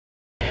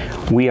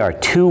We are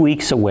 2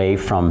 weeks away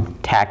from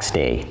Tax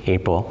Day,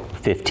 April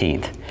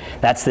 15th.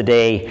 That's the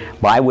day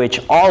by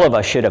which all of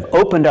us should have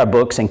opened our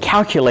books and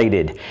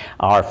calculated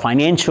our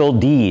financial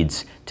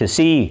deeds to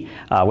see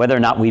whether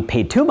or not we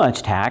paid too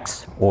much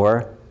tax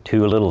or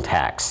too little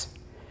tax.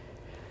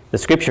 The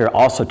scripture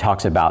also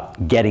talks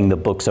about getting the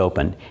books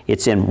open.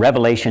 It's in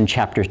Revelation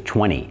chapter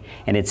 20,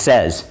 and it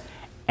says,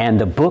 "And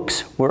the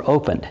books were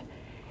opened."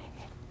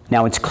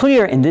 Now it's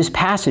clear in this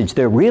passage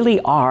there really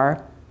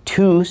are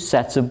two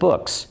sets of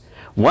books.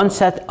 One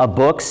set of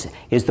books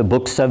is the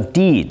books of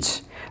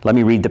deeds. Let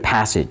me read the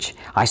passage.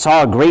 "I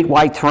saw a great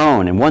white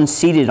throne, and one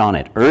seated on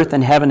it. Earth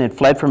and heaven had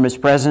fled from his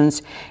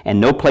presence, and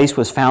no place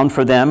was found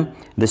for them."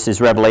 This is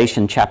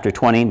Revelation chapter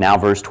 20, now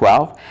verse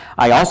 12.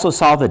 "I also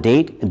saw the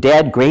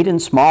dead, great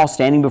and small,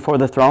 standing before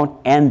the throne,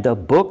 and the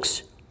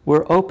books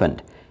were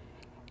opened.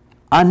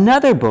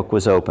 Another book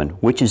was opened,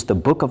 which is the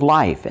book of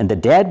life, and the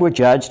dead were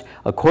judged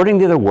according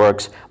to their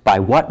works by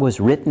what was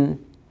written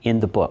in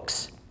the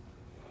books."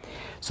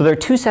 So there are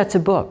two sets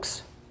of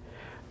books.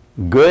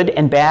 Good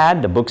and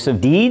bad, the books of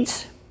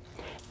deeds,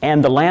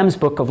 and the Lamb's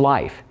book of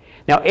life.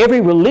 Now, every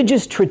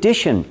religious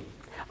tradition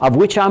of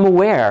which I'm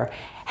aware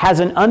has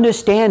an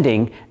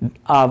understanding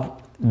of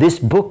this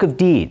book of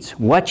deeds,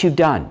 what you've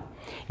done.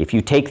 If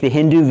you take the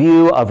Hindu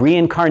view of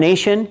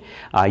reincarnation,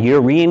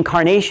 your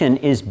reincarnation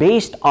is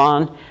based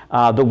on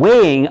the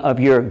weighing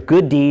of your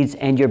good deeds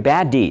and your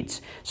bad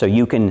deeds. So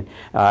you can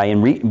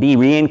be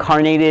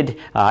reincarnated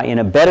in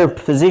a better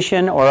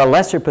position or a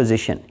lesser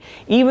position.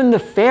 Even the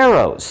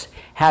pharaohs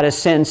had a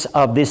sense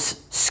of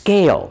this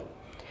scale,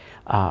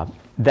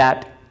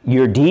 that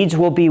your deeds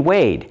will be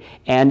weighed.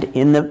 And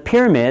in the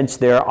pyramids,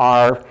 there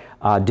are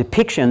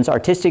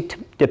artistic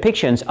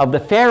depictions of the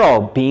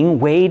pharaoh being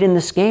weighed in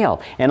the scale.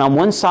 And on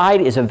one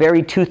side is a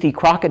very toothy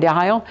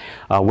crocodile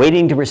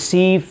waiting to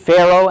receive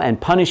Pharaoh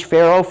and punish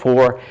Pharaoh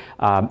for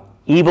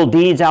evil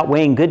deeds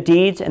outweighing good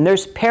deeds. And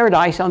there's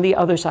paradise on the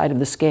other side of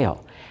the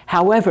scale.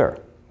 However,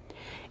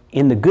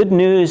 in the good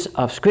news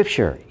of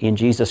Scripture in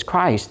Jesus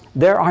Christ,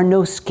 there are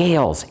no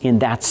scales in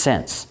that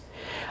sense.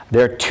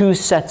 There are two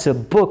sets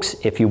of books,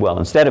 if you will.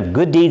 Instead of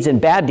good deeds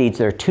and bad deeds,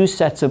 there are two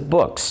sets of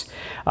books.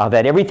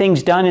 That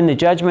everything's done in the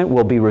judgment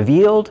will be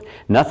revealed.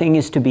 Nothing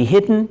is to be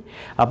hidden.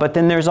 But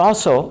then there's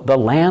also the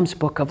Lamb's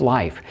book of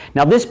life.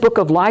 Now, this book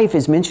of life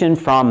is mentioned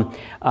from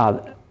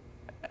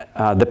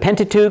the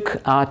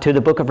Pentateuch to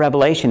the book of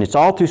Revelation. It's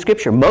all through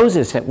Scripture.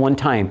 Moses at one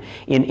time,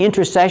 in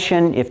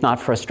intercession, if not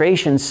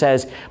frustration,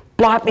 says,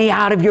 "Blot me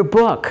out of your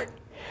book,"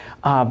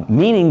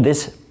 meaning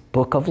this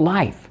book of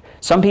life.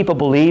 Some people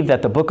believe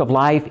that the book of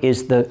life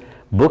is the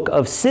book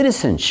of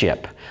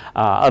citizenship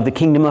of the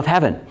kingdom of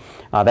heaven.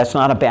 That's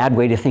not a bad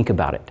way to think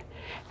about it.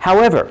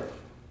 However,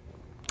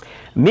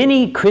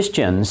 many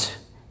Christians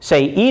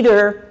say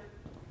either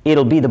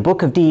it'll be the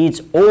book of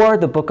deeds or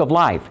the book of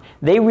life.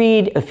 They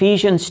read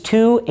Ephesians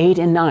 2, 8,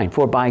 and 9.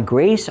 "For by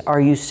grace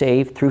are you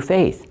saved through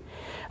faith.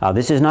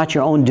 This is not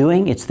your own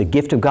doing, it's the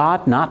gift of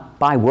God, not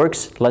by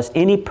works, lest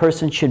any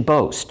person should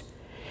boast."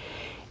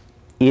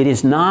 It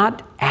is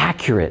not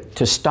accurate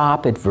to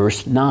stop at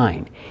verse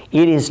 9.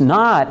 It is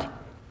not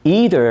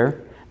either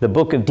the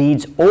book of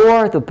deeds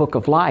or the book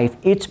of life.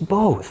 It's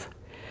both.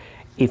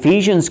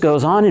 Ephesians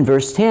goes on in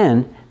verse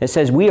 10 that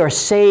says, "We are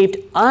saved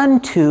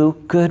unto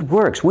good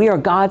works." We are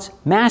God's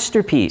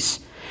masterpiece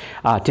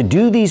to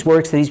do these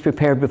works that He's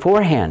prepared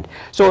beforehand.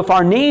 So if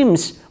our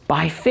names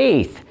by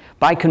faith,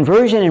 by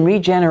conversion and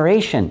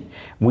regeneration,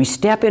 we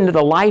step into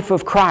the life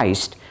of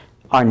Christ,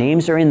 our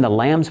names are in the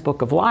Lamb's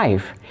book of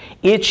life,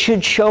 it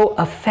should show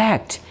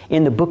effect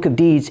in the book of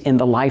deeds in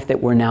the life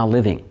that we're now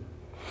living.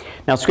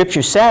 Now,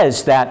 Scripture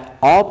says that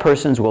all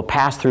persons will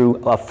pass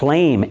through a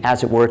flame,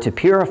 as it were, to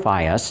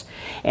purify us,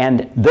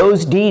 and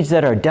those deeds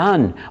that are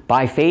done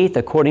by faith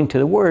according to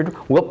the Word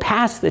will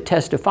pass the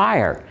test of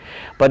fire.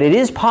 But it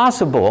is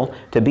possible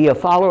to be a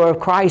follower of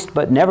Christ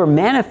but never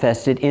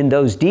manifested in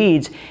those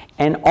deeds,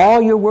 and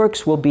all your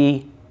works will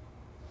be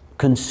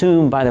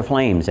consumed by the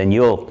flames, and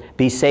you'll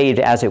be saved,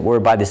 as it were,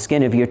 by the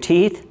skin of your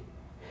teeth,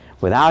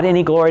 without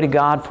any glory to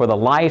God for the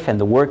life and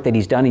the work that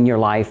He's done in your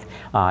life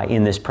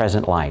in this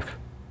present life.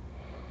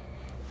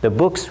 The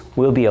books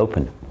will be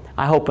opened.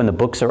 I hope when the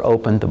books are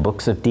opened, the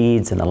books of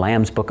deeds and the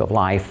Lamb's book of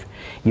life,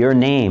 your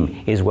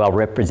name is well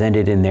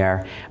represented in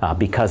there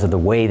because of the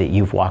way that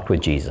you've walked with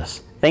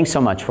Jesus. Thanks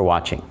so much for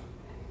watching.